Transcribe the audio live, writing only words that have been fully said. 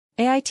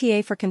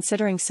AITA for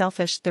considering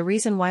selfish the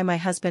reason why my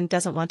husband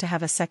doesn't want to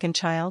have a second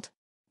child?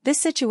 This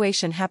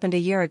situation happened a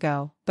year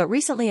ago, but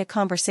recently a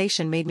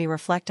conversation made me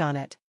reflect on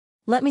it.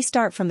 Let me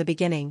start from the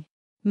beginning.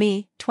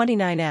 Me,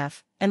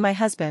 29F, and my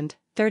husband,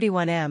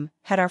 31M,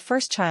 had our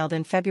first child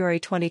in February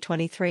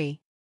 2023.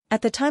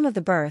 At the time of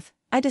the birth,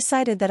 I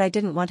decided that I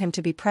didn't want him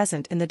to be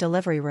present in the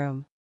delivery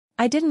room.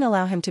 I didn't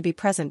allow him to be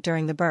present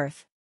during the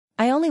birth.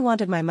 I only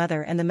wanted my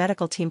mother and the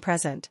medical team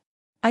present.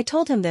 I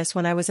told him this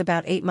when I was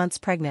about 8 months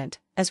pregnant,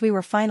 as we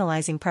were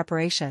finalizing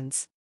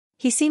preparations.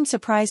 He seemed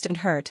surprised and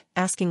hurt,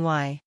 asking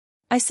why.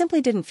 I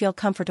simply didn't feel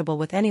comfortable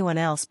with anyone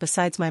else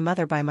besides my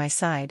mother by my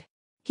side.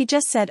 He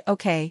just said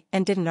okay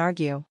and didn't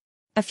argue.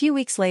 A few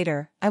weeks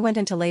later, I went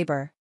into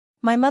labor.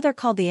 My mother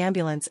called the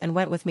ambulance and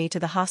went with me to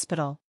the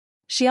hospital.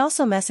 She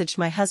also messaged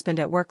my husband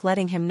at work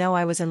letting him know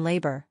I was in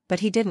labor, but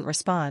he didn't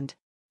respond.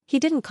 He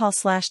didn't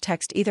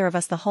call/text either of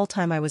us the whole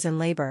time I was in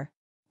labor.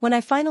 When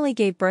I finally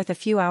gave birth a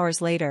few hours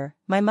later,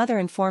 my mother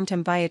informed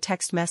him via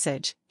text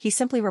message. He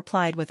simply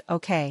replied with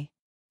okay.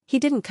 He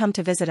didn't come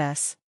to visit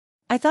us.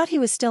 I thought he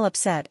was still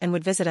upset and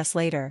would visit us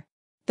later.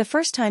 The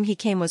first time he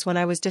came was when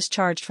I was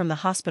discharged from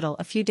the hospital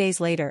a few days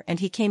later and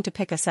he came to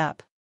pick us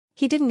up.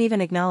 He didn't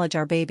even acknowledge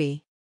our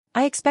baby.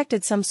 I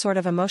expected some sort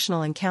of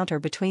emotional encounter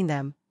between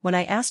them. When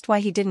I asked why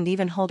he didn't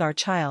even hold our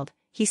child,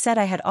 he said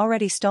I had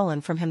already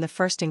stolen from him the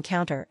first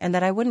encounter and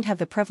that I wouldn't have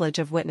the privilege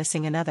of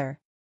witnessing another.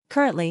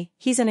 Currently,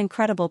 he's an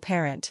incredible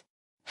parent.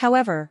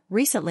 However,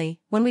 recently,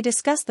 when we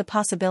discussed the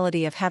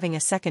possibility of having a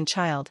second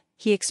child,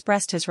 he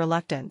expressed his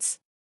reluctance.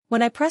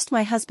 When I pressed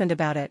my husband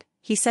about it,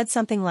 he said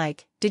something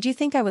like, "Did you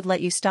think I would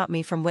let you stop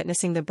me from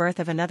witnessing the birth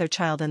of another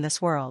child in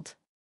this world?"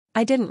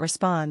 I didn't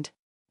respond.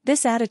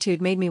 This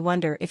attitude made me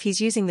wonder if he's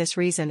using this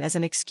reason as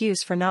an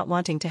excuse for not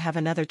wanting to have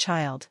another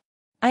child.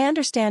 I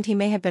understand he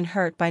may have been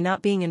hurt by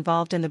not being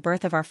involved in the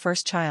birth of our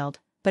first child,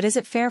 but is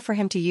it fair for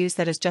him to use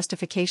that as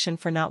justification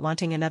for not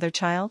wanting another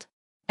child?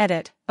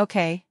 Edit.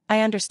 Okay,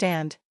 I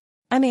understand.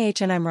 I'm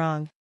AH and I'm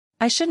wrong.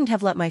 I shouldn't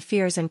have let my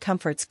fears and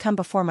comforts come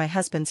before my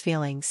husband's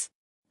feelings.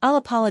 I'll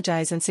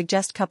apologize and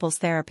suggest couples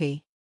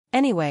therapy.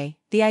 Anyway,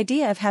 the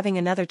idea of having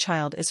another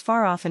child is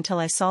far off until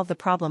I solve the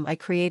problem I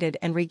created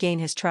and regain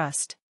his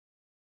trust.